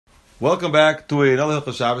Welcome back to another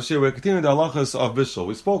Hilchos Shabbos. Here we're continuing the halachas of Bishul.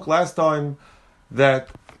 We spoke last time that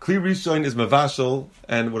Kli Rishon is mevashel,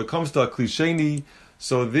 and when it comes to a Kli Sheni,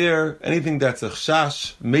 so there, anything that's a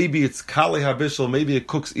chash, maybe it's kalei habishul, maybe it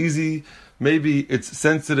cooks easy, maybe it's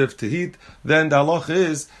sensitive to heat, then the halacha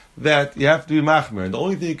is that you have to be machmer. And the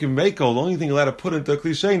only thing you can make, the only thing you're allowed to put into a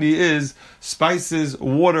Kli Sheni is spices,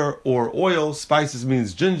 water, or oil. Spices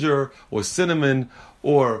means ginger, or cinnamon,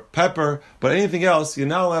 or pepper, but anything else, you're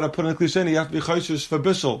not allowed to put in a Kli Sheni, you have to be chayshish for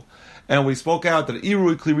Bishul. And we spoke out that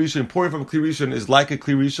Irui Kli Rishon, pouring from a Kli Rishon, is like a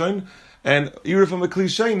Kli Rishon, and Irui from a Kli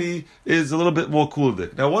Sheni is a little bit more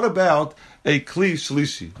kulidik. Now what about a Kli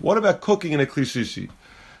Shelishi? What about cooking in a Kli Shelishi?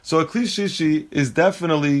 So a Kli Shelishi is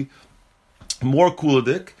definitely more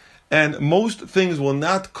kulidik, and most things will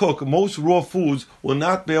not cook, most raw foods will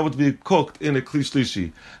not be able to be cooked in a Kli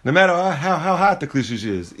Shelishi. No matter how hot the Kli Shelishi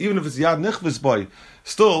is, even if it's Yad Nichvis Boy,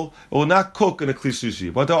 still, it will not cook in a Kli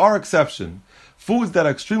Shelishi. But there are exceptions. Foods that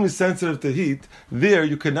are extremely sensitive to heat, there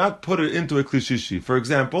you cannot put it into a Kli Shelishi. For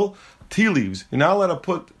example, tea leaves. You're not allowed to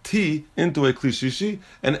put tea into a Kli Shelishi,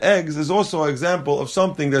 and eggs is also an example of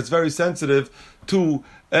something that's very sensitive to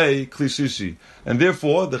a Kli Shelishi. And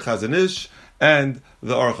therefore, the Chazon Ish and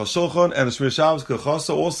the rgba and the Shiur Shabbos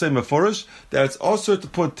all say meforish that it's also to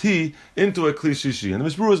put tea into a Kli Shelishi. And the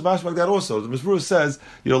Mishbura is mashmak that also. The Mishbura says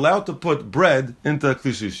you're allowed to put bread into a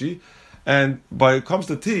Kli Shelishi, and by it comes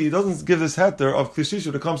to tea, it doesn't give this heter of Kli Shelishi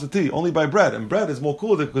when it comes to tea, only by bread. And bread is more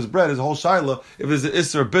cool because bread is a whole shaila if there's an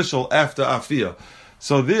Isser Bishul after Afiyah.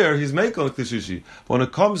 So there, he's making a Kli Shelishi. But when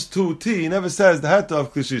it comes to tea, he never says the heter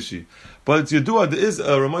of Kli Shelishi. But it's Yedua, there is a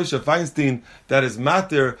Ramosha Feinstein that is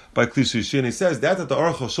matir by Kli Shelishi, and he says that the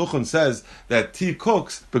rgba says that tea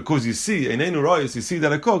cooks because you see, in Einu Rayos, you see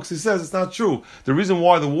that it cooks. He says it's not true. The reason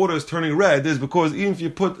why the water is turning red is because even if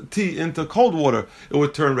you put tea into cold water, it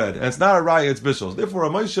would turn red. And it's not a raya, it's Bishul. Therefore,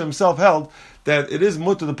 Ramosha himself held that it is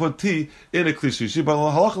mutter to put tea in a Kli Shelishi, but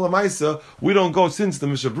halacha l'maisa we don't go, since the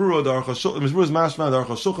Mishabura, the Mishbura is mashma, the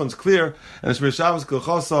rgba is clear, and the Shiur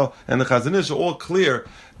Shabbos and the Chazon Ish are all clear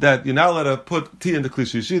that you're not allowed to put tea in the Kli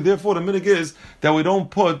Shelishi. Therefore, the minhag is that we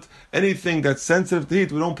don't put anything that's sensitive to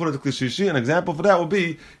heat, we don't put it in the Kli Shelishi. An example for that would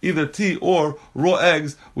be either tea or raw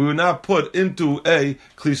eggs, we would not put into a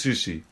Kli Shelishi.